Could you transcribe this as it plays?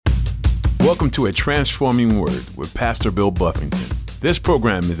Welcome to A Transforming Word with Pastor Bill Buffington. This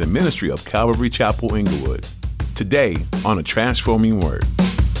program is a ministry of Calvary Chapel, Inglewood. Today on A Transforming Word.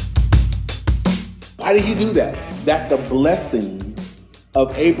 Why did he do that? That the blessings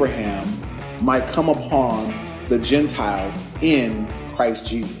of Abraham might come upon the Gentiles in Christ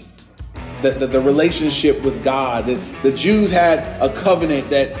Jesus. The relationship with God. The Jews had a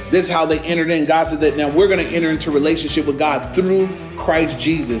covenant that this is how they entered in. God said that now we're going to enter into relationship with God through Christ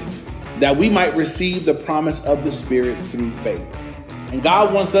Jesus, that we might receive the promise of the Spirit through faith. And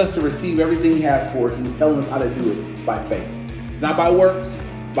God wants us to receive everything he has for us, and he's telling us how to do it by faith. It's not by works,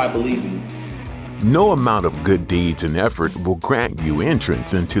 it's by believing. No amount of good deeds and effort will grant you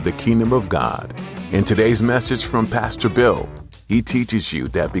entrance into the kingdom of God. In today's message from Pastor Bill, he teaches you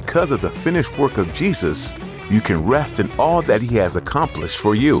that because of the finished work of Jesus, you can rest in all that he has accomplished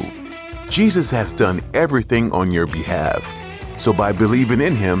for you. Jesus has done everything on your behalf. So by believing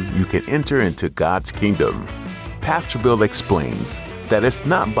in him, you can enter into God's kingdom. Pastor Bill explains that it's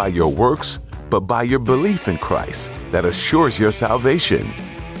not by your works, but by your belief in Christ that assures your salvation.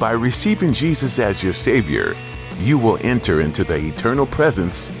 By receiving Jesus as your Savior, you will enter into the eternal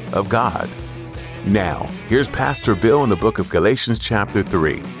presence of God. Now, here's Pastor Bill in the book of Galatians chapter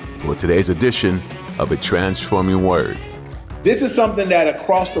 3 for today's edition of A Transforming Word. This is something that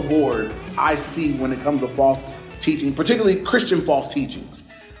across the board I see when it comes to false teaching, particularly Christian false teachings.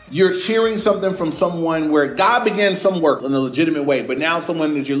 You're hearing something from someone where God began some work in a legitimate way, but now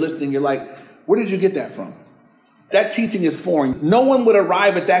someone as you're listening, you're like, where did you get that from? That teaching is foreign. No one would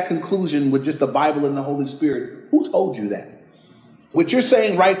arrive at that conclusion with just the Bible and the Holy Spirit. Who told you that? What you're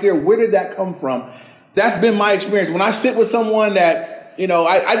saying right there, where did that come from? That's been my experience. When I sit with someone that,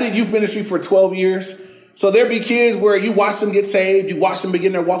 I did youth ministry for 12 years. So there be kids where you watch them get saved, you watch them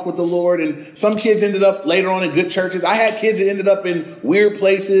begin their walk with the Lord, and some kids ended up later on in good churches. I had kids that ended up in weird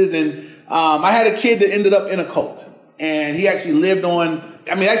places, and I had a kid that ended up in a cult. And he actually lived on,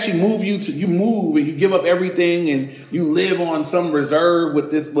 actually you move and you give up everything and you live on some reserve with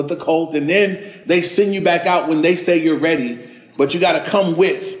the cult, and then they send you back out when they say you're ready, but you got to come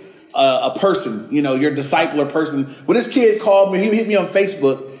with a person, your disciple or person. Well, this kid called me, he hit me on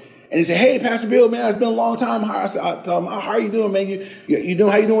Facebook. And he said, "Hey, Pastor Bill, man, it's been a long time." I told him, "How are you doing, man? You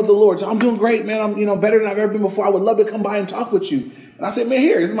doing? How you doing with the Lord?" So I'm doing great, man. I'm better than I've ever been before. I would love to come by and talk with you. And I said, "Man,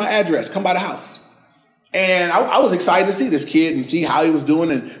 here's my address. Come by the house." And I was excited to see this kid and see how he was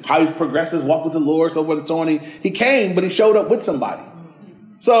doing and how he progressed his walk with the Lord, so forth and so on. He came, but he showed up with somebody.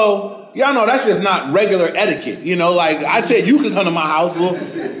 So y'all know that's just not regular etiquette. Like I said, you can come to my house. Well,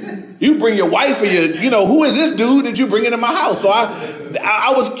 you bring your wife or who is this dude that you bring into my house? So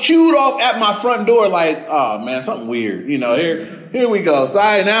I was queued off at my front door like, oh man, something weird. Here we go. So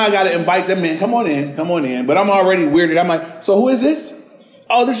now I got to invite them in. Come on in. But I'm already weirded. I'm like, so who is this?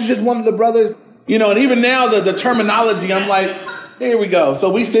 Oh, this is just one of the brothers. And even now the terminology, I'm like, here we go.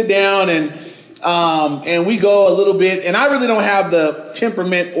 So we sit down and we go a little bit. And I really don't have the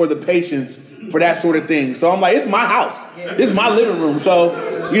temperament or the patience for that sort of thing. So I'm like, it's my house. It's my living room. So,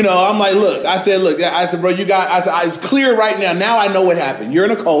 I'm like, I said, bro, it's clear right now. Now I know what happened. You're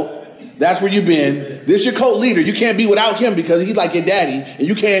in a cult. That's where you've been. This is your cult leader. You can't be without him because he's like your daddy. And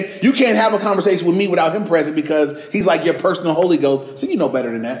you can't have a conversation with me without him present because he's like your personal Holy Ghost. So you know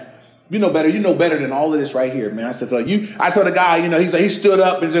better than that. You know better than all of this right here, man. I said, I told the guy, he stood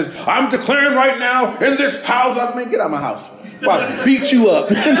up and says, "I'm declaring right now in this house." I said, "Man, get out of my house. I'll beat you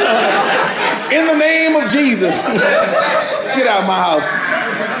up." In the name of Jesus. Get out of my house.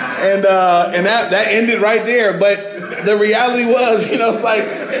 And that ended right there. But the reality was, it's like,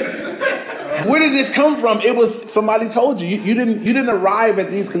 where did this come from? It was somebody told you. You didn't arrive at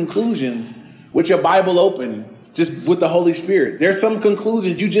these conclusions with your Bible open, just with the Holy Spirit. There's some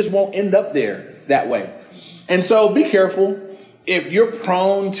conclusions you just won't end up there that way. And so be careful. If you're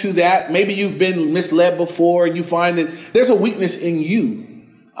prone to that, maybe you've been misled before and you find that there's a weakness in you.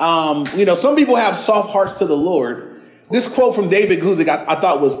 Some people have soft hearts to the Lord. This quote from David Guzik I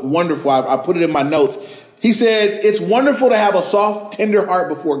thought was wonderful. I put it in my notes. He said, "It's wonderful to have a soft, tender heart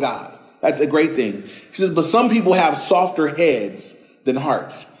before God." That's a great thing. He says, "But some people have softer heads than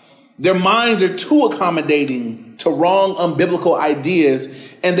hearts. Their minds are too accommodating to wrong, unbiblical ideas,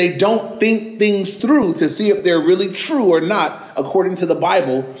 and they don't think things through to see if they're really true or not, according to the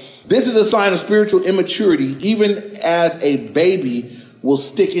Bible. This is a sign of spiritual immaturity, even as a baby will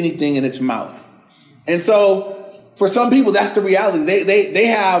stick anything in its mouth." And so for some people, that's the reality. They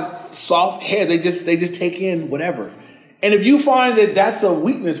have soft heads. They just take in whatever. And if you find that that's a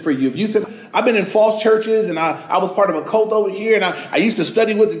weakness for you, if you said, "I've been in false churches and I was part of a cult over here and I used to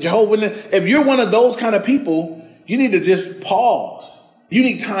study with the Jehovah's Witnesses," if you're one of those kind of people, you need to just pause You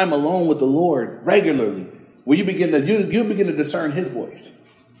need time alone with the Lord regularly, where you begin to discern his voice.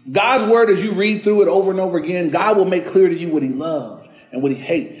 God's word, as you read through it over and over again, God will make clear to you what he loves and what he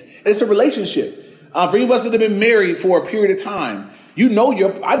hates. It's a relationship. For any of us that have been married for a period of time,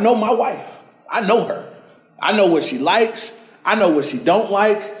 I know my wife. I know her. I know what she likes. I know what she don't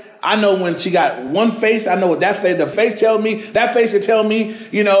like. I know when she got one face. I know what the face tells me. That face can tell me,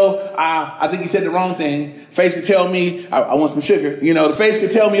 I think you said the wrong thing. Face can tell me, I want some sugar. The face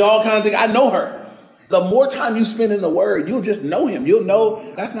can tell me all kinds of things. I know her. The more time you spend in the word, you'll just know him. You'll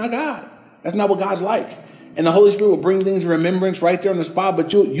know that's not God. That's not what God's like. And the Holy Spirit will bring things in remembrance right there on the spot.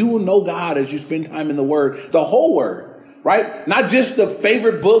 But you will know God as you spend time in the word, the whole word, right? Not just the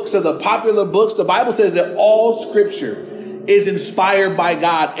favorite books or the popular books. The Bible says that all scripture is inspired by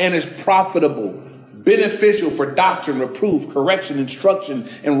God and is profitable, beneficial for doctrine, reproof, correction, instruction,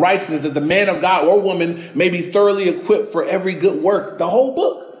 and righteousness, that the man of God or woman may be thoroughly equipped for every good work. The whole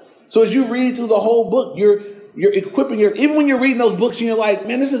book. So as you read through the whole book, you're equipping even when you're reading those books and you're like,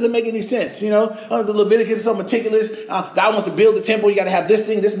 man, this doesn't make any sense. The Leviticus is so meticulous. God wants to build the temple. You got to have this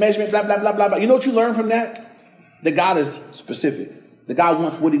thing, this measurement, blah, blah, blah, blah, blah. You know what you learn from that? That God is specific. That God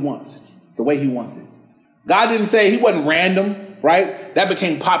wants what he wants, the way he wants it. God didn't say, he wasn't random, right? That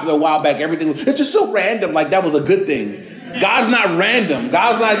became popular a while back. It's just so random, like that was a good thing. God's not random.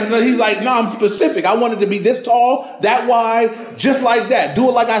 He's like, no, I'm specific. I want it to be this tall, that wide, just like that. Do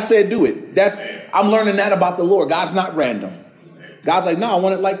it like I said, do it. I'm learning that about the Lord. God's not random. God's like, no, I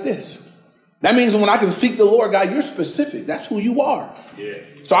want it like this. That means when I can seek the Lord, God, you're specific. That's who you are. Yeah.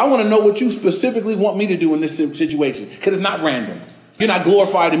 So I want to know what you specifically want me to do in this situation, because it's not random. You're not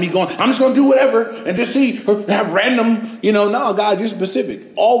glorified in me going, I'm just going to do whatever and just have random, no, God, you're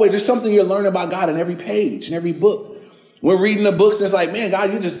specific. Always, there's something you're learning about God in every page, in every book. We're reading the books and it's like, man,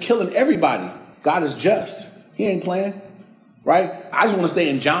 God, you're just killing everybody. God is just. He ain't playing, right? I just want to stay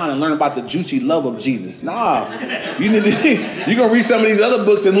in John and learn about the juicy love of Jesus. Nah, you're going to read some of these other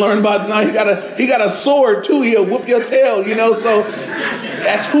books and learn about, he got a sword too. He'll whoop your tail, so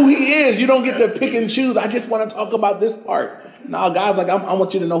that's who he is. You don't get to pick and choose. I just want to talk about this part. No, God's like, I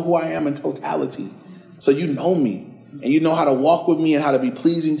want you to know who I am in totality. So you know me and you know how to walk with me and how to be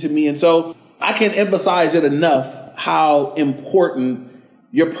pleasing to me. And so I can't emphasize it enough how important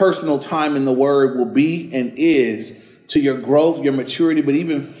your personal time in the word will be and is to your growth, your maturity, but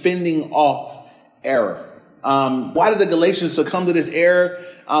even fending off error. Why did the Galatians succumb to this error?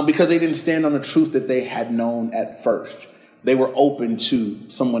 Because they didn't stand on the truth that they had known at first. They were open to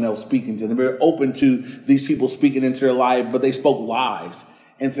someone else speaking to them. They were open to these people speaking into their life, but they spoke lies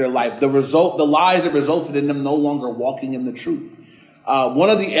into their life. The lies that resulted in them no longer walking in the truth. One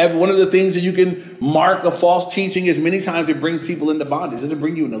of the things that you can mark a false teaching is many times it brings people into bondage. It doesn't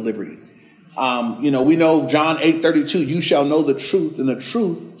bring you into liberty. We know John 8:32, you shall know the truth and the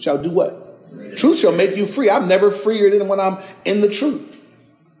truth shall do what? Free. Truth shall make you free. I'm never freer than when I'm in the truth.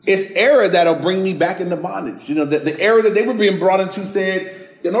 It's error that'll bring me back into bondage. The error that they were being brought into said,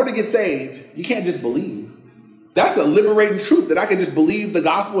 in order to get saved, you can't just believe. That's a liberating truth, that I can just believe the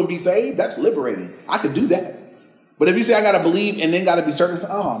gospel and be saved. That's liberating. I could do that. But if you say I got to believe and then got to be certain,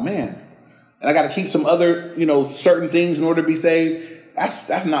 oh man, and I got to keep some other, certain things in order to be saved,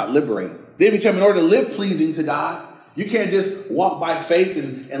 that's not liberating. Then you tell me in order to live pleasing to God, you can't just walk by faith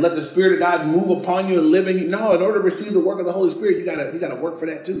and let the Spirit of God move upon you and live in you. No, in order to receive the work of the Holy Spirit, you gotta work for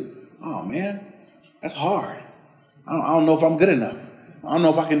that too. Oh man, that's hard. I don't know if I'm good enough. I don't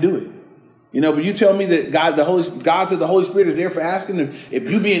know if I can do it. But you tell me that God said the Holy Spirit is there for asking.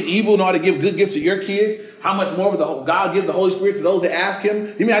 If you being evil know how to give good gifts to your kids, how much more would God give the Holy Spirit to those that ask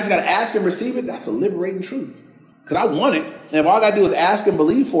him? You mean I just got to ask and receive it? That's a liberating truth. Because I want it. And if all I got to do is ask and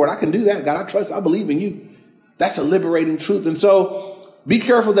believe for it, I can do that. God, I trust, I believe in you. That's a liberating truth. And so be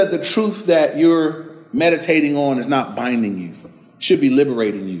careful that the truth that you're meditating on is not binding you. Should be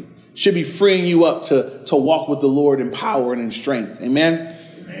liberating you. Should be freeing you up to walk with the Lord in power and in strength. Amen?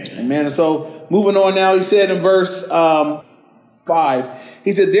 Amen. And so moving on now, he said in verse 5,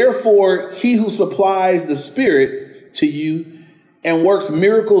 he said, therefore, he who supplies the Spirit to you and works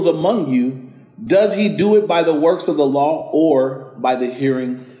miracles among you, does he do it by the works of the law or by the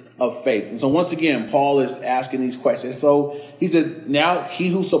hearing of faith? And so once again, Paul is asking these questions. So he said, now he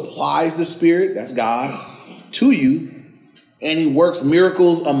who supplies the Spirit, that's God, to you, and he works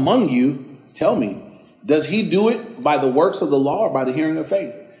miracles among you, tell me, does he do it by the works of the law or by the hearing of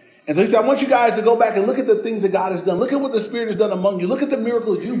faith? And so he said, I want you guys to go back and look at the things that God has done. Look at what the Spirit has done among you. Look at the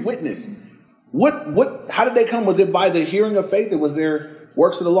miracles you witnessed. How did they come? Was it by the hearing of faith, or was there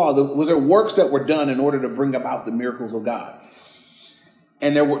works of the law? Was there works that were done in order to bring about the miracles of God?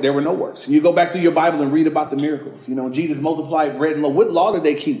 And there were no works. And you go back through your Bible and read about the miracles. You know, Jesus multiplied bread and loaves. What law did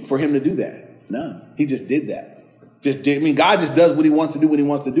they keep for him to do that? None. He just did that. God just does what he wants to do when he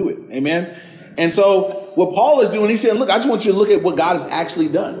wants to do it. Amen. And so what Paul is doing, he said, look, I just want you to look at what God has actually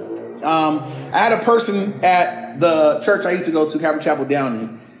done. I had a person at the church I used to go to, Calvary Chapel Downey,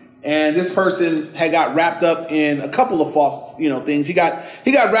 and this person had got wrapped up in a couple of false, things. He got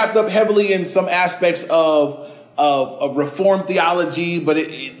wrapped up heavily in some aspects of Reformed theology, but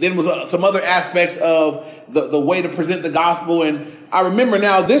then was some other aspects of the way to present the gospel. And I remember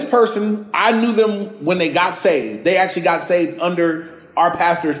now this person, I knew them when they got saved. They actually got saved under our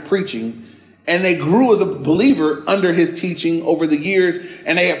pastor's preaching, and they grew as a believer under his teaching over the years,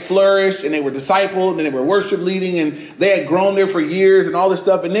 and they had flourished, and they were discipled, and they were worship leading, and they had grown there for years and all this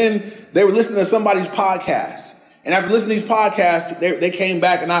stuff. And then they were listening to somebody's podcast. And after listening to these podcasts, they came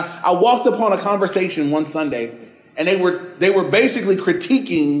back, and I walked upon a conversation one Sunday, and they were basically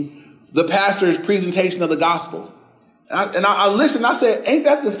critiquing the pastor's presentation of the gospel. And I listened. I said, "Ain't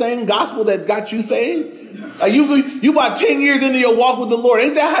that the same gospel that got you saved? Like you about 10 years into your walk with the Lord.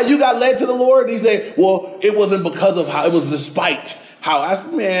 Ain't that how you got led to the Lord?" And he said, "Well, it wasn't because of how. It was despite how." I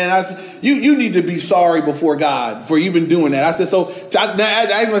said, you need to be sorry before God for even doing that. I said,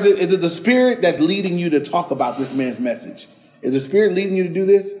 I said, is it the Spirit that's leading you to talk about this man's message? Is the Spirit leading you to do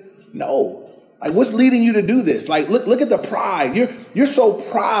this? No. Like, what's leading you to do this? Like, look at the pride. You're so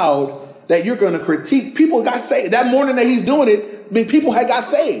proud that you're going to critique. People got saved. That morning that he's doing it, people had got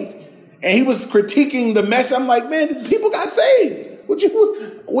saved. And he was critiquing the message. I'm like, man, people got saved. What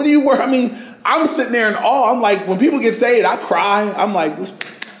do you work? I mean, I'm sitting there in awe. I'm like, when people get saved, I cry. I'm like,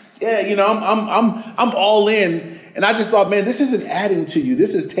 yeah, I'm all in. And I just thought, man, this isn't adding to you.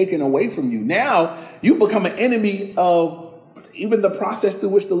 This is taking away from you. Now you become an enemy of even the process through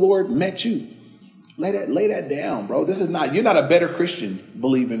which the Lord met you. Lay that down, bro. You're not a better Christian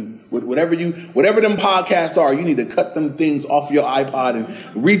believing with whatever them podcasts are. You need to cut them things off your iPod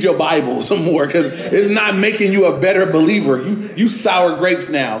and read your Bible some more, because it's not making you a better believer. You sour grapes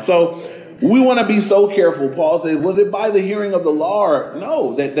now. So we want to be so careful. Paul says, was it by the hearing of the law?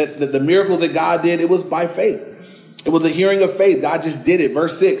 No, that the miracles that God did, it was by faith. It was the hearing of faith. God just did it.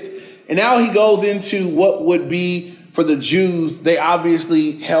 Verse 6. And now he goes into what would be, for the Jews, they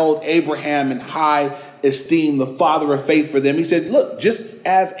obviously held Abraham in high esteem, the father of faith for them. He said, look, just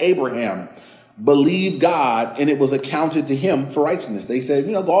as Abraham believed God and it was accounted to him for righteousness. They said,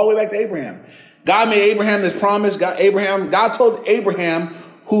 go all the way back to Abraham. God made Abraham this promise. God told Abraham,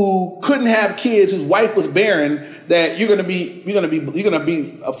 who couldn't have kids, whose wife was barren, that you're going to be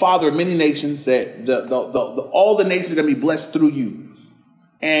a father of many nations, that all the nations are going to be blessed through you.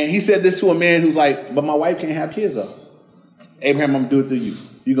 And he said this to a man who's like, but my wife can't have kids though. Abraham, I'm going to do it through you.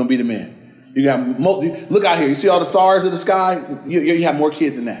 You're going to be the man. Look out here. You see all the stars of the sky? You have more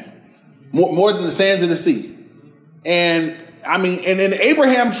kids than that. More than the sands of the sea. And then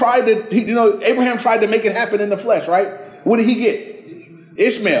Abraham tried to make it happen in the flesh, right? What did he get?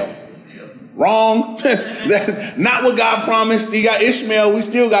 Ishmael. Wrong. That's not what God promised. He got Ishmael. We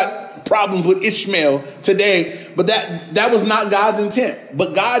still got problems with Ishmael today. But that was not God's intent.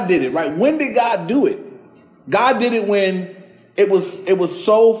 But God did it, right? When did God do it? God did it when it was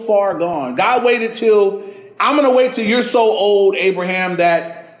so far gone. God waited till, I'm going to wait till you're so old, Abraham,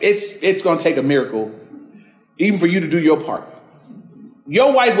 that it's going to take a miracle even for you to do your part.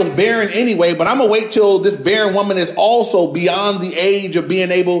 Your wife was barren anyway, but I'm going to wait till this barren woman is also beyond the age of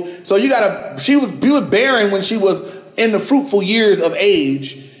being able. So she was barren when she was in the fruitful years of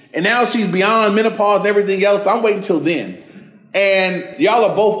age. And now she's beyond menopause and everything else. So I'm waiting till then. And y'all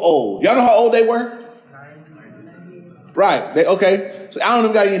are both old. Y'all know how old they were? Right. Okay. So I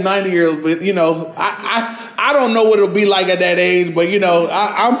don't even got any 90-year-olds, but I don't know what it'll be like at that age, but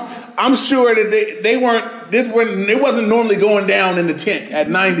I'm sure that they weren't. It wasn't normally going down in the tent at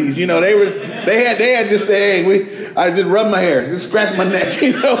 90s. They had just say, hey, I just rub my hair, just scratch my neck,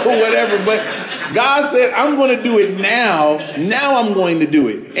 whatever. But God said, I'm going to do it now. Now I'm going to do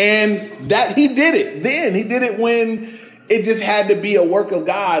it. And that he did it. Then he did it when it just had to be a work of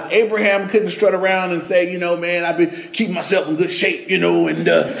God. Abraham couldn't strut around and say, man, I've been keeping myself in good shape, and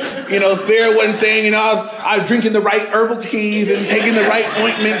Sarah wasn't saying, I was drinking the right herbal teas and taking the right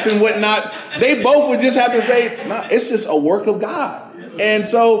ointments and whatnot. They both would just have to say, no, it's just a work of God. And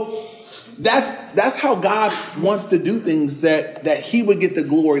so that's how God wants to do things, that he would get the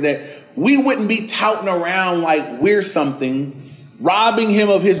glory, that we wouldn't be touting around like we're something, robbing him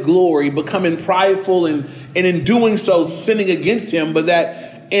of his glory, becoming prideful and in doing so sinning against him, but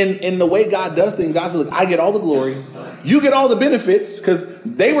that in the way God does things, God says, look, I get all the glory, You get all the benefits because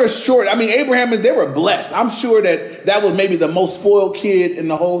they were short. I mean, Abraham, they were blessed. I'm sure that was maybe the most spoiled kid in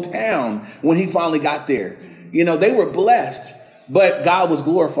the whole town when he finally got there. You know, they were blessed, but God was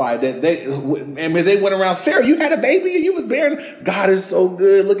glorified. And as they went around, Sarah, you had a baby and you was barren. God is so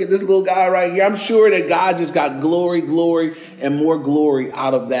good. Look at this little guy right here. I'm sure that God just got glory, and more glory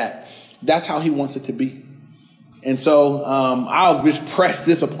out of that. That's how he wants it to be. And so I'll just press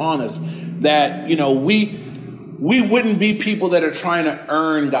this upon us that, you know, we wouldn't be people that are trying to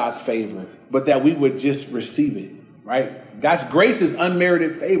earn God's favor, but that we would just receive it, right? God's grace is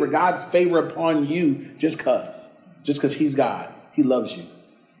unmerited favor. God's favor upon you just because he's God. He loves you.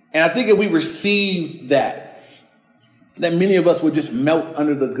 And I think if we received that many of us would just melt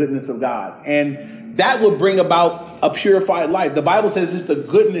under the goodness of God. And that would bring about a purified life. The Bible says it's the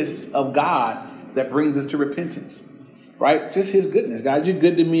goodness of God that brings us to repentance, right? Just his goodness. God, you're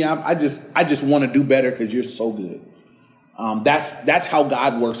good to me. I just want to do better because you're so good. That's how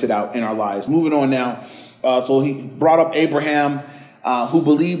God works it out in our lives. Moving on now. So he brought up Abraham, who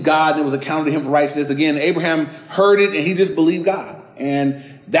believed God, and it was accounted to him for righteousness. Again, Abraham heard it and he just believed God.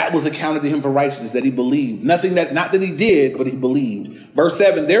 And that was accounted to him for righteousness, that he believed. Not that he did, but he believed. Verse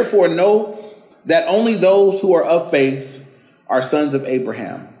 7, therefore know that only those who are of faith are sons of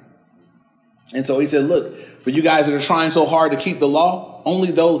Abraham. And so he said, look, for you guys that are trying so hard to keep the law,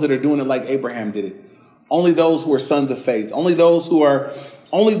 only those that are doing it like Abraham did it. Only those who are sons of faith. Only those who are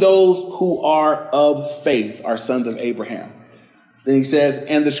of faith are sons of Abraham. Then he says,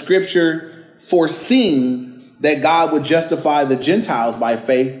 and the scripture foreseeing that God would justify the Gentiles by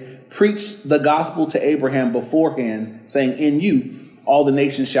faith, preached the gospel to Abraham beforehand, saying, in you all the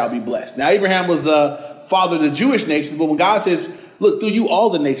nations shall be blessed. Now, Abraham was the father of the Jewish nations, but when God says, look, through you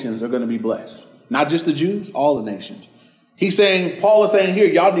all the nations are going to be blessed. Not just the Jews, all the nations. Paul is saying here,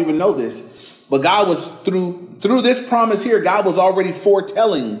 y'all didn't even know this, but God was through this promise here, God was already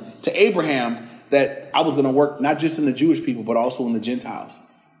foretelling to Abraham that I was going to work not just in the Jewish people, but also in the Gentiles,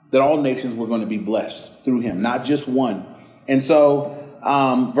 that all nations were going to be blessed through him, not just one. And so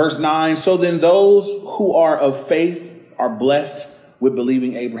verse 9, so then those who are of faith are blessed with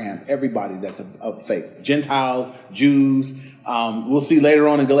believing Abraham. Everybody that's of faith, Gentiles, Jews. We'll see later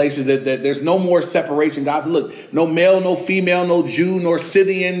on in Galatians that there's no more separation. God said, look, no male, no female, no Jew, nor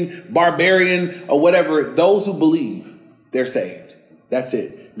Scythian, barbarian, or whatever. Those who believe, they're saved. That's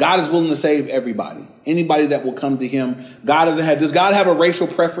it. God is willing to save everybody. Anybody that will come to him. Does God have a racial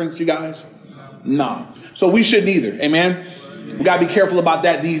preference, you guys? No. So we shouldn't either. Amen. We got to be careful about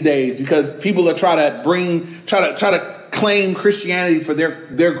that these days because people are try to claim Christianity for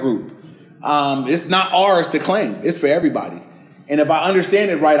their group. It's not ours to claim. It's for everybody. And if I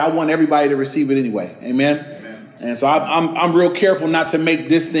understand it right, I want everybody to receive it anyway. Amen. Amen. And so I'm real careful not to make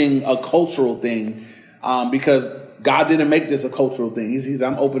this thing a cultural thing because God didn't make this a cultural thing. He's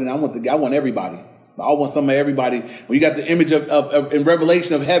I'm open and I want everybody. I want some of everybody. When you got the image of in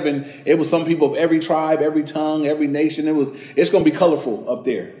Revelation of heaven, it was some people of every tribe, every tongue, every nation. It's going to be colorful up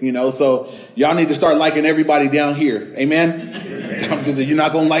there, you know. So y'all need to start liking everybody down here. Amen. You're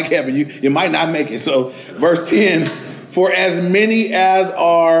not going to like heaven. You might not make it. So verse 10, for as many as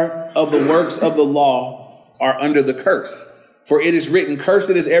are of the works of the law are under the curse. For it is written, cursed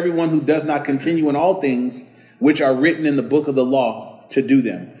is everyone who does not continue in all things which are written in the book of the law to do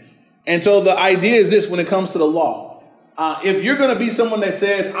them. And so the idea is this when it comes to the law. If you're going to be someone that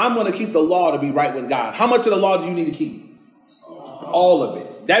says, I'm going to keep the law to be right with God, how much of the law do you need to keep? All of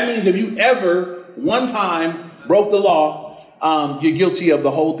it. That means if you ever one time broke the law, you're guilty of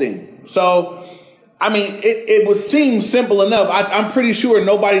the whole thing. So, I mean, it would seem simple enough. I'm pretty sure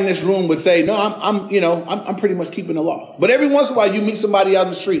nobody in this room would say, no, I'm pretty much keeping the law. But every once in a while you meet somebody out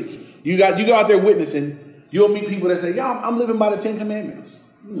in the streets. You go out there witnessing. You'll meet people that say, I'm living by the 10 Commandments.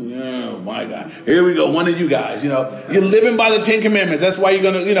 Oh my God. Here we go. One of you guys, you're living by the 10 Commandments. That's why you're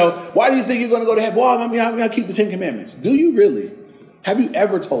going to, why do you think you're going to go to heaven? Well, I'm going to keep the 10 Commandments. Do you really? Have you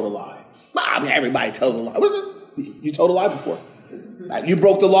ever told a lie? Everybody tells a lie. You told a lie before. You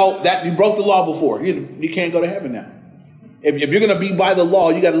broke the law. You broke the law before. You can't go to heaven now. If you're going to be by the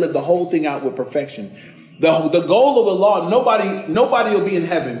law, you got to live the whole thing out with perfection. The goal of the law, nobody will be in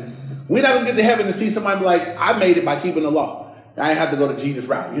heaven. We're not going to get to heaven to see somebody be like, I made it by keeping the law. I didn't have to go to Jesus'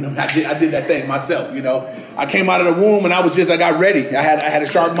 route. I did that thing myself. I came out of the womb and I got ready. I had a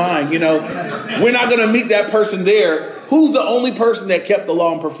sharp mind. We're not going to meet that person there. Who's the only person that kept the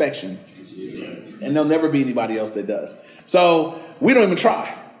law in perfection? And there'll never be anybody else that does. So we don't even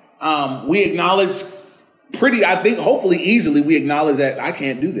try. We acknowledge hopefully easily, we acknowledge that I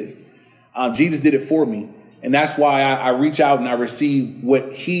can't do this. Jesus did it for me. And that's why I reach out and I receive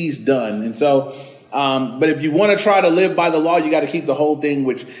what he's done. And so But if you want to try to live by the law, you got to keep the whole thing,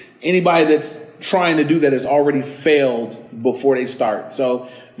 which anybody that's trying to do that has already failed before they start. So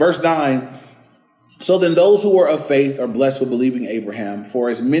verse 9, so then those who are of faith are blessed with believing Abraham, for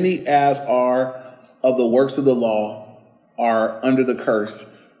as many as are of the works of the law are under the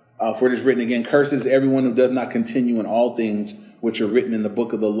curse. For it is written again, cursed is everyone who does not continue in all things which are written in the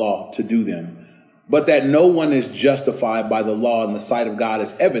book of the law to do them. But that no one is justified by the law in the sight of God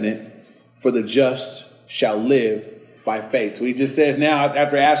is evident, for the just shall live by faith. So he just says now,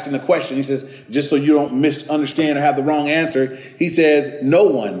 after asking the question, he says, just so you don't misunderstand or have the wrong answer, he says, no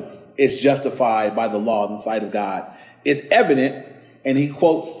one is justified by the law in the sight of God. It's evident, and he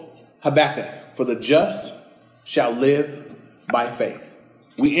quotes Habakkuk, for the just shall live by faith.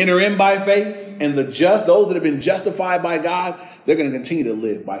 We enter in by faith, and the just, those that have been justified by God, they're going to continue to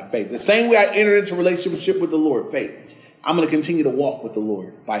live by faith. The same way I entered into relationship with the Lord, faith. I'm going to continue to walk with the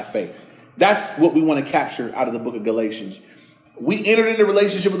Lord by faith. That's what we want to capture out of the book of Galatians. We entered into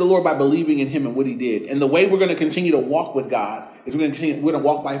relationship with the Lord by believing in him and what he did. And the way we're going to continue to walk with God is we're going to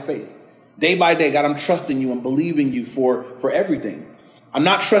walk by faith. Day by day, God, I'm trusting you and believing you for everything. I'm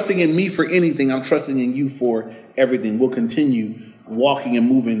not trusting in me for anything. I'm trusting in you for everything. We'll continue walking and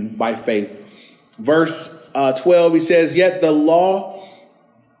moving by faith. Verse 12, he says, yet the law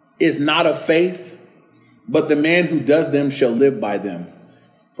is not of faith, but the man who does them shall live by them.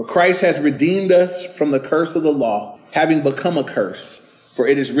 For Christ has redeemed us from the curse of the law, having become a curse. For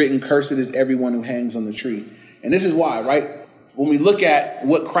it is written, cursed is everyone who hangs on the tree. And this is why, right? When we look at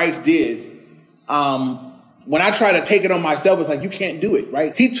what Christ did, when I try to take it on myself, it's like, you can't do it,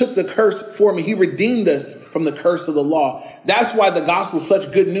 right? He took the curse for me. He redeemed us from the curse of the law. That's why the gospel is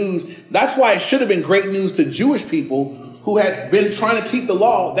such good news. That's why it should have been great news to Jewish people who had been trying to keep the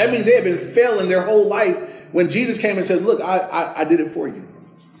law. That means they had been failing their whole life. When Jesus came and said, look, I did it for you.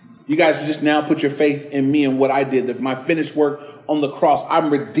 You guys just now put your faith in me and what I did, my finished work on the cross. I'm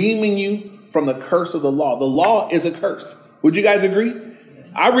redeeming you from the curse of the law. The law is a curse. Would you guys agree?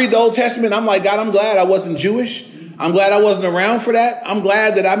 I read the Old Testament. I'm like, God, I'm glad I wasn't Jewish. I'm glad I wasn't around for that. I'm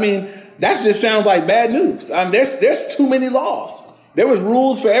glad that, that just sounds like bad news. There's too many laws. There was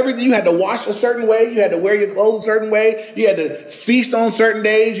rules for everything. You had to wash a certain way. You had to wear your clothes a certain way. You had to feast on certain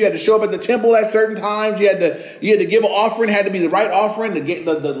days. You had to show up at the temple at certain times. You had to give an offering. It had to be the right offering.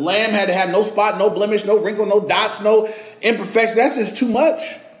 The lamb had to have no spot, no blemish, no wrinkle, no dots, no imperfections. That's just too much.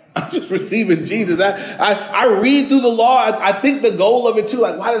 I'm just receiving Jesus. I read through the law. I think the goal of it too,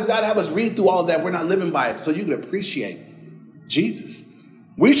 like, why does God have us read through all of that? We're not living by it. So you can appreciate Jesus.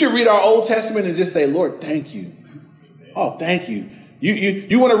 We should read our Old Testament and just say, Lord, thank you. Oh, thank you.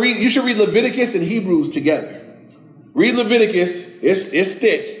 You want to read, you should read Leviticus and Hebrews together. Read Leviticus, it's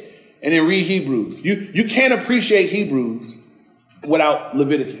thick, and then read Hebrews. You can't appreciate Hebrews without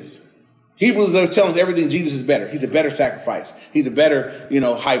Leviticus. Hebrews is telling us everything. Jesus is better. He's a better sacrifice. He's a better,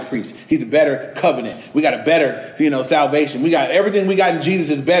 high priest. He's a better covenant. We got a better, salvation. We got everything we got in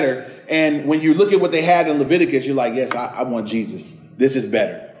Jesus is better. And when you look at what they had in Leviticus, you're like, yes, I want Jesus. This is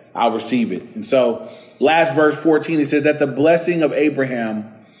better. I'll receive it. And so last verse 14, it says that the blessing of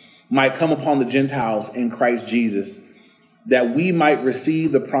Abraham might come upon the Gentiles in Christ Jesus, that we might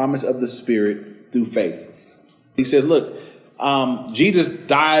receive the promise of the Spirit through faith. He says, look, Jesus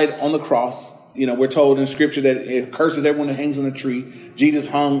died on the cross. We're told in scripture that it curses everyone who hangs on the tree. Jesus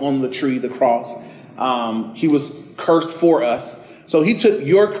hung on the tree, the cross. He was cursed for us. So he took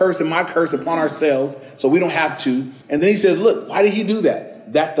your curse and my curse upon ourselves so we don't have to. And then he says, look, why did he do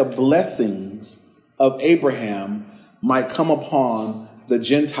that? That the blessings of Abraham might come upon the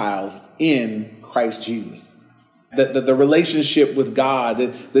Gentiles in Christ Jesus. The relationship with God,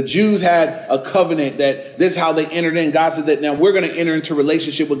 the Jews had a covenant that this is how they entered in. God said that now we're going to enter into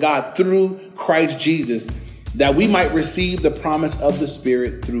relationship with God through Christ Jesus, that we might receive the promise of the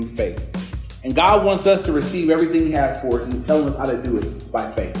Spirit through faith. And God wants us to receive everything he has for us, and he's telling us how to do it by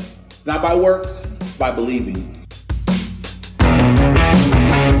faith. It's not by works, it's by believing.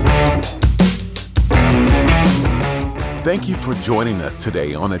 Thank you for joining us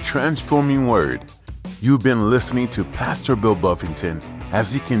today on A Transforming Word. You've been listening to Pastor Bill Buffington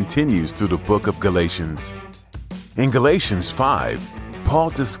as he continues through the book of Galatians. In Galatians 5,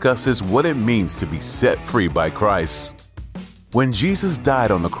 Paul discusses what it means to be set free by Christ. When Jesus died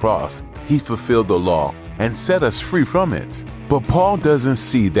on the cross, he fulfilled the law and set us free from it. But Paul doesn't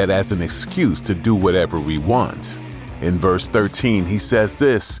see that as an excuse to do whatever we want. In verse 13, he says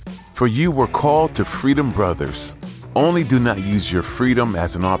this, "For you were called to freedom, brothers. Only do not use your freedom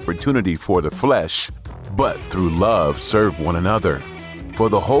as an opportunity for the flesh, but through love serve one another. For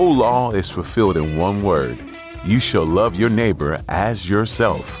the whole law is fulfilled in one word. You shall love your neighbor as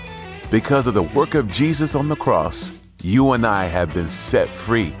yourself." Because of the work of Jesus on the cross, you and I have been set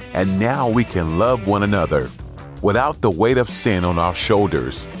free, and now we can love one another. Without the weight of sin on our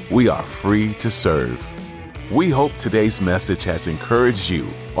shoulders, we are free to serve. We hope today's message has encouraged you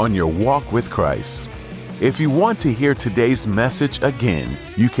on your walk with Christ. If you want to hear today's message again,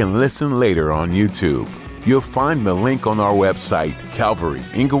 you can listen later on YouTube. You'll find the link on our website,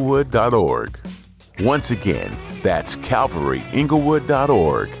 calvaryinglewood.org. Once again, that's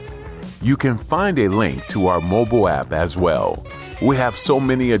calvaryinglewood.org. You can find a link to our mobile app as well. We have so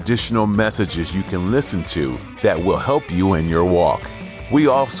many additional messages you can listen to that will help you in your walk. We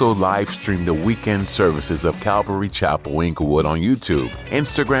also live stream the weekend services of Calvary Chapel Inglewood on YouTube,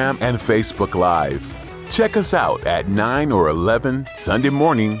 Instagram, and Facebook Live. Check us out at 9 or 11 Sunday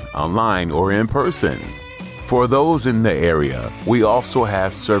morning, online or in person. For those in the area, we also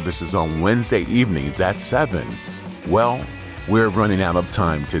have services on Wednesday evenings at 7. Well, we're running out of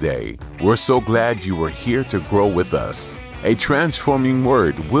time today. We're so glad you were here to grow with us. A Transforming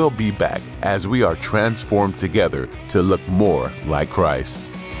Word will be back as we are transformed together to look more like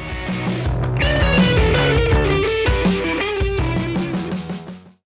Christ.